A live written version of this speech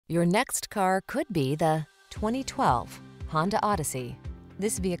Your next car could be the 2012 Honda Odyssey.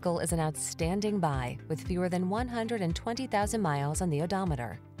 This vehicle is an outstanding buy with fewer than 120,000 miles on the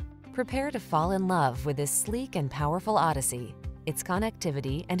odometer. Prepare to fall in love with this sleek and powerful Odyssey. Its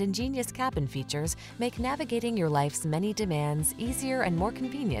connectivity and ingenious cabin features make navigating your life's many demands easier and more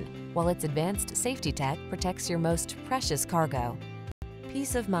convenient, while its advanced safety tech protects your most precious cargo.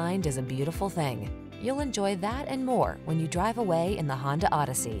 Peace of mind is a beautiful thing. You'll enjoy that and more when you drive away in the Honda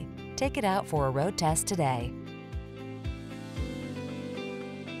Odyssey. Take it out for a road test today.